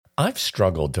I've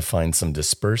struggled to find some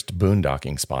dispersed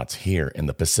boondocking spots here in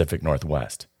the Pacific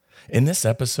Northwest. In this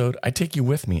episode, I take you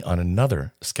with me on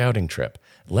another scouting trip.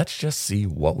 Let's just see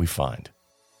what we find.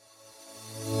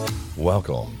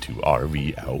 Welcome to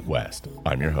RV Out West.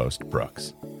 I'm your host,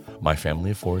 Brooks. My Family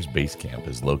of Four's base camp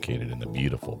is located in the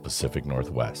beautiful Pacific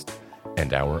Northwest,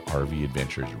 and our RV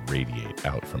adventures radiate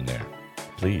out from there.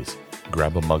 Please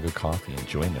grab a mug of coffee and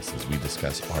join us as we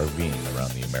discuss RVing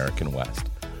around the American West.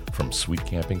 From sweet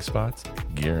camping spots,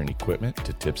 gear and equipment,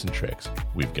 to tips and tricks,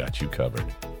 we've got you covered.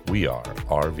 We are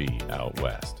RV Out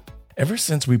West. Ever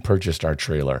since we purchased our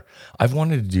trailer, I've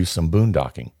wanted to do some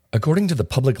boondocking. According to the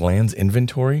Public Lands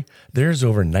Inventory, there's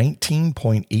over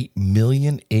 19.8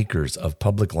 million acres of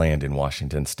public land in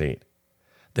Washington state.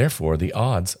 Therefore, the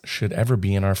odds should ever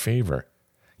be in our favor.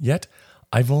 Yet,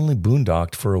 I've only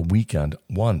boondocked for a weekend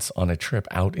once on a trip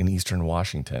out in eastern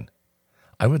Washington.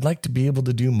 I would like to be able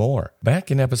to do more.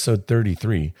 Back in episode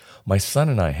 33, my son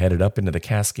and I headed up into the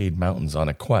Cascade Mountains on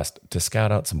a quest to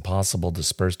scout out some possible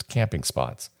dispersed camping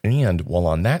spots. And while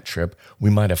on that trip, we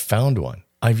might have found one.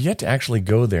 I've yet to actually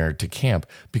go there to camp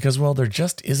because, well, there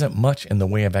just isn't much in the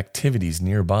way of activities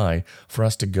nearby for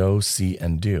us to go, see,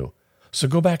 and do. So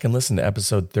go back and listen to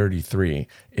episode 33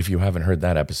 if you haven't heard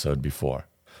that episode before.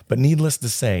 But needless to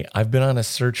say, I've been on a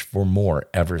search for more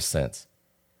ever since.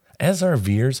 As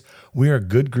RVers, we are a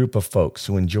good group of folks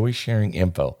who enjoy sharing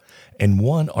info, and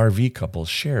one RV couple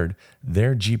shared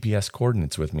their GPS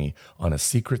coordinates with me on a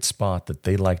secret spot that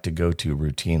they like to go to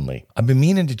routinely. I've been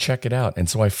meaning to check it out, and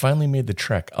so I finally made the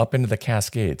trek up into the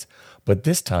Cascades, but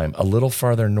this time a little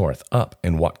farther north, up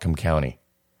in Whatcom County.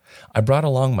 I brought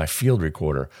along my field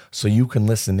recorder so you can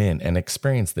listen in and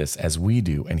experience this as we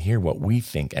do and hear what we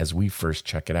think as we first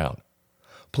check it out.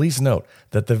 Please note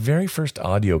that the very first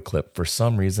audio clip, for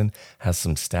some reason, has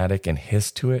some static and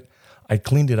hiss to it. I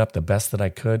cleaned it up the best that I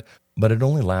could, but it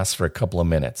only lasts for a couple of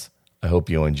minutes. I hope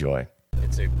you enjoy.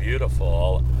 It's a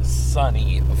beautiful,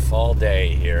 sunny fall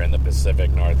day here in the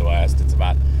Pacific Northwest. It's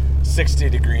about 60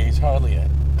 degrees, hardly a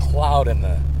cloud in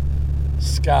the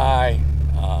sky.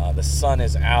 The sun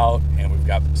is out, and we've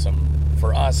got some,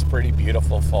 for us, pretty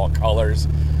beautiful fall colors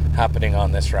happening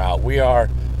on this route. We are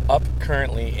up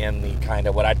currently in the kind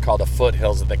of what I'd call the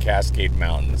foothills of the Cascade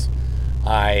Mountains.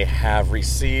 I have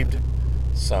received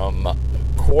some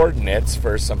coordinates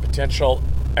for some potential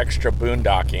extra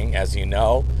boondocking. As you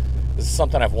know, this is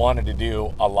something I've wanted to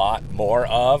do a lot more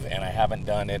of, and I haven't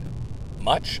done it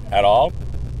much at all.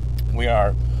 We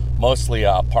are mostly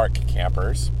park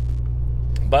campers,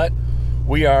 but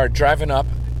we are driving up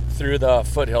through the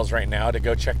foothills right now to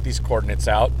go check these coordinates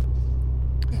out,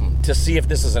 to see if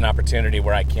this is an opportunity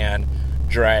where I can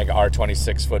drag our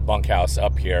 26-foot bunkhouse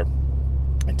up here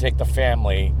and take the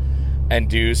family and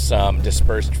do some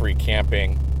dispersed free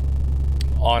camping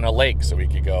on a lake, so we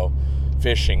could go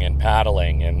fishing and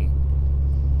paddling and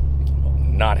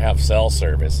not have cell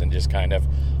service and just kind of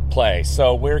play.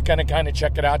 So we're going to kind of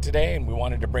check it out today, and we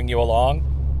wanted to bring you along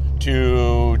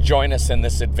to join us in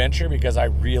this adventure because I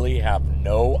really have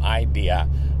no idea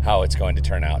how it's going to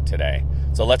turn out today.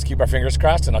 So let's keep our fingers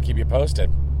crossed, and I'll keep you posted.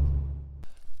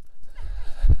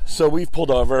 So we've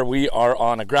pulled over. We are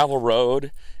on a gravel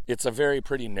road. It's a very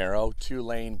pretty narrow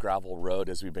 2-lane gravel road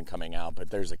as we've been coming out,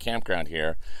 but there's a campground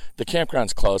here. The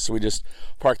campground's closed, so we just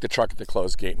parked the truck at the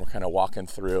closed gate, and we're kind of walking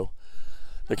through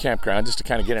the campground just to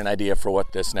kind of get an idea for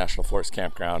what this National Forest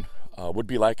campground would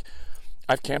be like.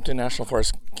 I've camped in National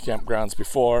Forest campgrounds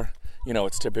before. You know,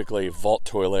 it's typically vault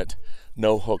toilet,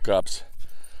 no hookups,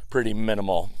 pretty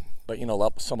minimal, but, you know,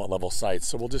 somewhat level sites.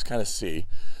 So we'll just kind of see.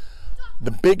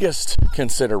 The biggest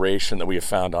consideration that we have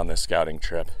found on this scouting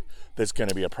trip that's going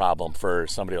to be a problem for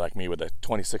somebody like me with a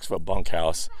 26-foot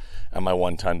bunkhouse and my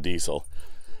 1-ton diesel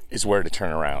is where to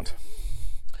turn around.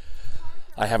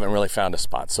 I haven't really found a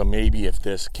spot. So maybe if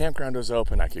this campground was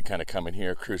open, I could kind of come in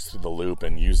here, cruise through the loop,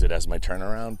 and use it as my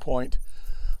turnaround point.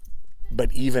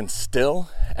 But even still,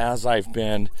 as I've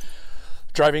been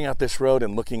driving out this road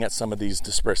and looking at some of these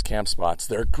dispersed camp spots,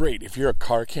 they're great. If you're a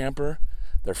car camper,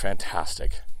 they're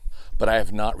fantastic. But I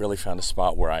have not really found a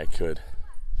spot where I could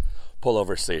pull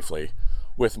over safely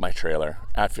with my trailer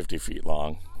at 50 feet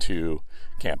long to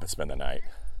camp and spend the night.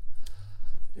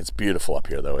 It's beautiful up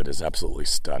here, though. It is absolutely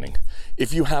stunning.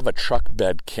 If you have a truck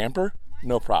bed camper,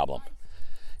 no problem.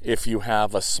 If you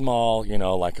have a small, you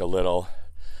know, like a little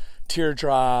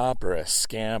teardrop or a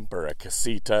scamp or a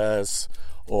casitas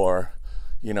or,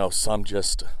 you know, some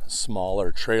just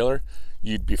smaller trailer,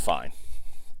 you'd be fine.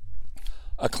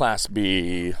 A Class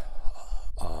B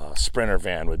Sprinter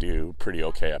van would do pretty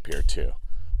okay up here too.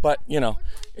 But, you know,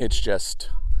 it's just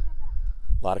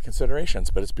a lot of considerations,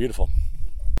 but it's beautiful.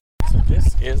 So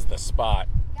this is the spot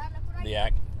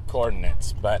the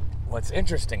coordinates. But what's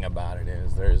interesting about it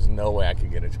is there's no way I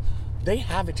could get it. They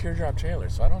have a teardrop trailer,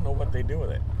 so I don't know what they do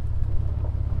with it.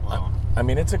 Wow. I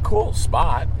mean, it's a cool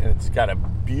spot, and it's got a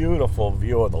beautiful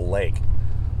view of the lake.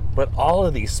 But all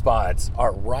of these spots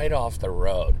are right off the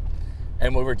road.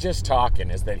 And we were just talking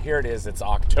is that here it is, it's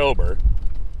October.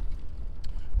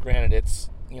 Granted, it's,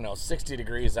 60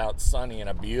 degrees out, sunny, and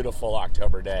a beautiful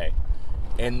October day.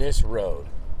 And this road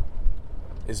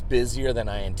is busier than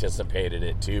I anticipated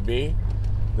it to be.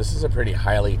 This is a pretty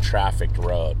highly trafficked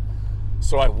road.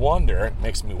 So I wonder, it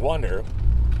makes me wonder,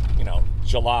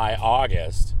 July,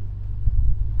 August,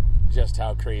 just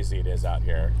how crazy it is out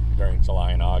here during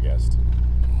July and August.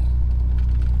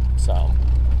 So,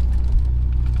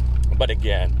 but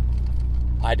again,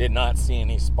 I did not see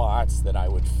any spots that I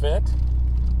would fit,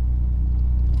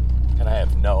 and I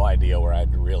have no idea where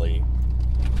I'd really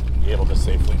be able to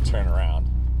safely turn around.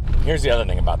 Here's the other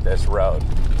thing about this road,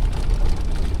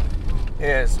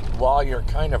 is while you're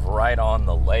kind of right on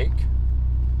the lake,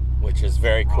 which is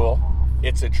very cool,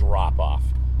 it's a drop-off.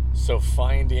 So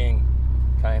finding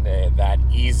kind of that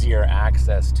easier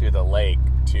access to the lake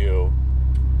to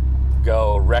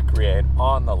go recreate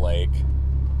on the lake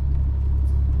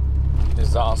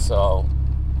is also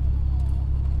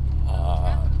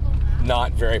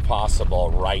not very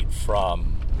possible right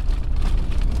from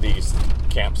these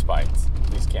campsites.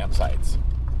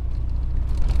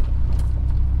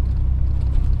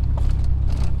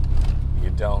 You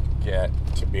don't get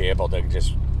to be able to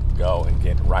just go and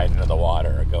get right into the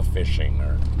water or go fishing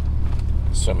or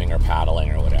swimming or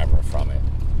paddling or whatever from it,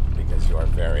 because you are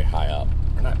very high up.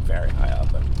 Or not very high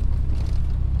up, but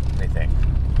I think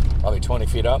probably 20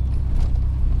 feet up,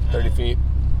 30 feet.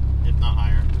 If not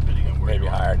higher, depending on where maybe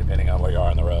higher, depending on where you are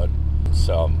on the road.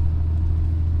 So,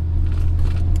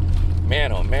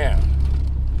 man, oh man,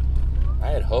 I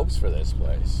had hopes for this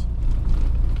place.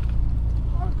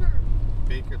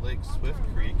 Baker Lake Swift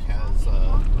Creek has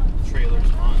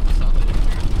trailers on the south end.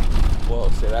 Whoa,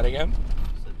 say that again?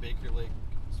 So Baker Lake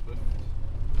Swift.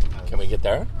 Can we get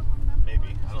there?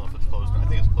 Maybe. I don't know if it's closed. I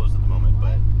think it's closed at the moment,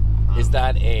 but... is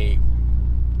that a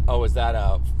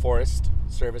Forest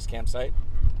Service campsite?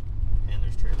 And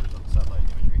there's trailers on the satellite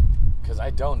imagery. Because I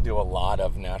don't do a lot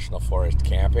of national forest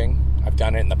camping. I've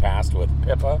done it in the past with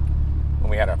Pippa when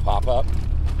we had our pop-up.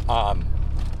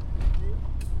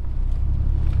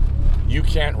 You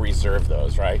can't reserve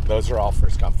those, right? Those are all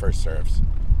first come, first serves.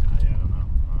 I don't know.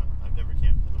 I've never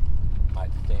camped in them. I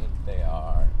think they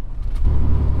are.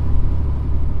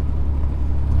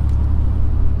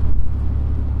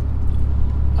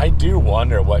 I do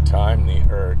wonder what time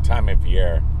of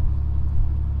year.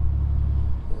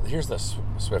 Here's the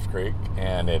Swift Creek,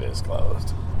 and it is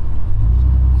closed.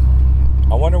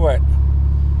 I wonder what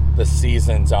the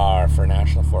seasons are for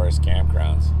National Forest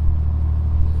campgrounds.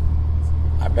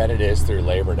 I bet it is through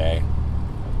Labor Day.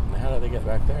 And how do they get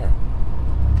back there?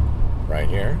 Right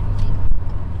here?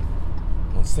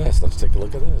 What's this? Let's take a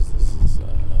look at this. This is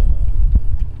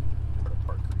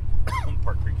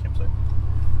Park Creek campsite.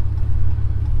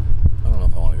 I don't know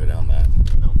if I want to go down that.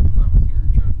 No, not with your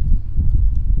truck.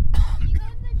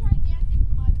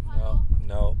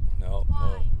 No.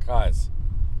 Guys,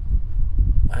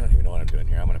 I don't even know what I'm doing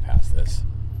here. I'm going to pass this.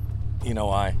 You know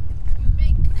why?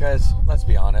 Because, let's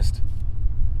be honest,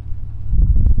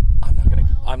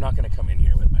 I'm not gonna come in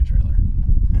here with my trailer.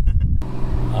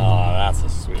 Oh, that's a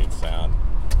sweet sound.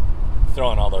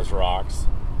 Throwing all those rocks.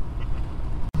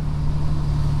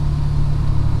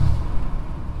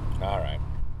 All right.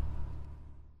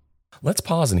 Let's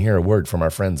pause and hear a word from our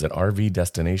friends at RV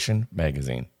Destination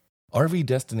Magazine. RV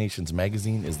Destinations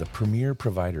Magazine is the premier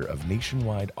provider of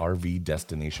nationwide RV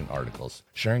destination articles,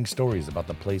 sharing stories about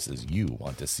the places you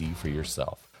want to see for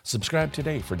yourself. Subscribe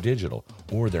today for digital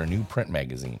or their new print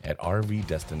magazine at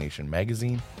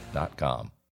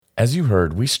rvdestinationmagazine.com. As you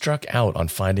heard, we struck out on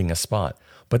finding a spot,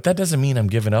 but that doesn't mean I'm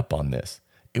giving up on this.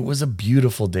 It was a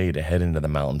beautiful day to head into the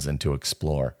mountains and to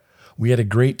explore. We had a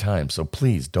great time, so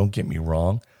please don't get me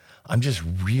wrong. I'm just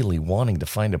really wanting to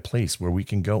find a place where we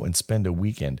can go and spend a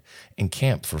weekend and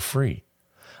camp for free.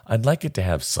 I'd like it to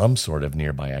have some sort of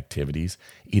nearby activities,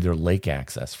 either lake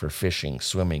access for fishing,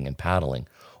 swimming, and paddling,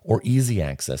 or easy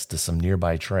access to some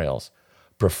nearby trails,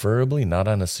 preferably not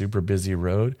on a super busy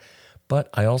road, but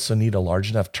I also need a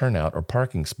large enough turnout or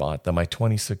parking spot that my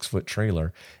 26-foot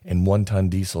trailer and 1-ton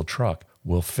diesel truck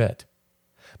will fit.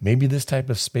 Maybe this type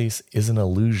of space is an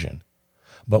illusion,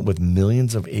 but with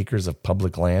millions of acres of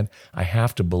public land, I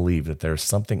have to believe that there's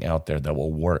something out there that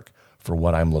will work for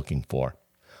what I'm looking for.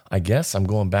 I guess I'm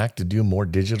going back to do more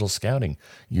digital scouting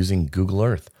using Google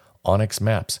Earth, Onyx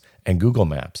Maps, and Google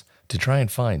Maps to try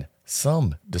and find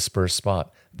some dispersed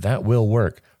spot that will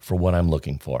work for what I'm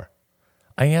looking for.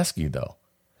 I ask you though,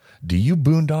 do you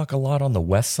boondock a lot on the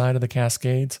west side of the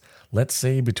Cascades? Let's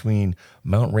say between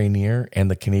Mount Rainier and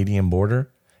the Canadian border?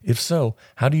 If so,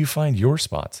 how do you find your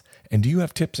spots? And do you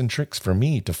have tips and tricks for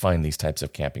me to find these types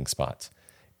of camping spots?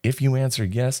 If you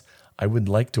answered yes, I would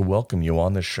like to welcome you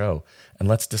on the show and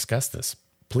let's discuss this.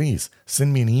 Please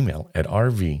send me an email at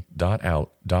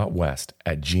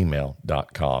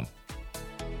rv.out.west@gmail.com.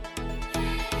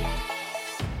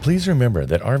 Please remember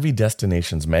that RV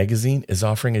Destinations Magazine is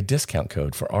offering a discount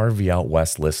code for RV Out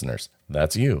West listeners.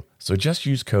 That's you. So just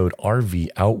use code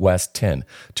RVOutWest10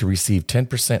 to receive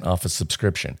 10% off a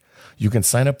subscription. You can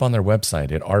sign up on their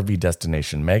website at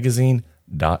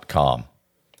rvdestinationmagazine.com.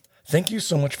 Thank you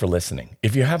so much for listening.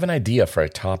 If you have an idea for a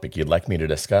topic you'd like me to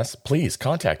discuss, please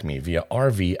contact me via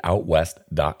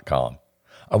rvoutwest.com.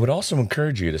 I would also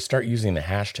encourage you to start using the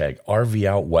hashtag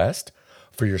RVOutWest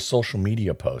for your social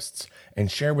media posts and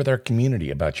share with our community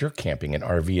about your camping and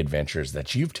RV adventures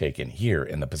that you've taken here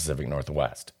in the Pacific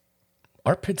Northwest.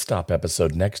 Our pit stop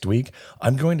episode next week,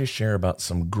 I'm going to share about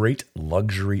some great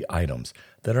luxury items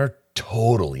that are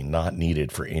totally not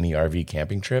needed for any RV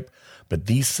camping trip, but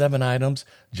these 7 items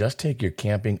just take your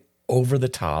camping over the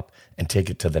top and take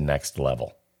it to the next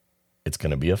level. It's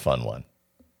going to be a fun one.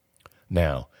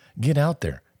 Now, get out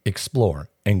there, explore,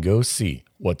 and go see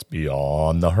what's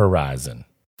beyond the horizon.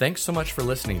 Thanks so much for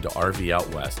listening to RV Out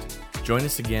West. Join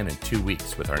us again in 2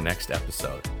 weeks with our next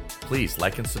episode. Please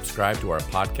like and subscribe to our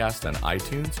podcast on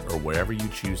iTunes or wherever you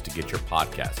choose to get your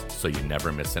podcasts so you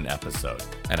never miss an episode.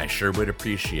 And I sure would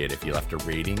appreciate if you left a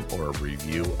rating or a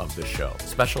review of the show.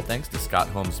 Special thanks to Scott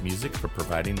Holmes Music for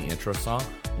providing the intro song,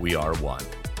 We Are One.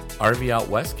 RV Out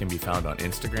West can be found on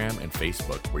Instagram and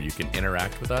Facebook, where you can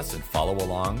interact with us and follow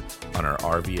along on our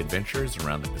RV adventures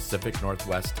around the Pacific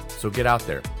Northwest. So get out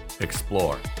there,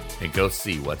 explore, and go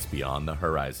see what's beyond the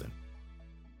horizon.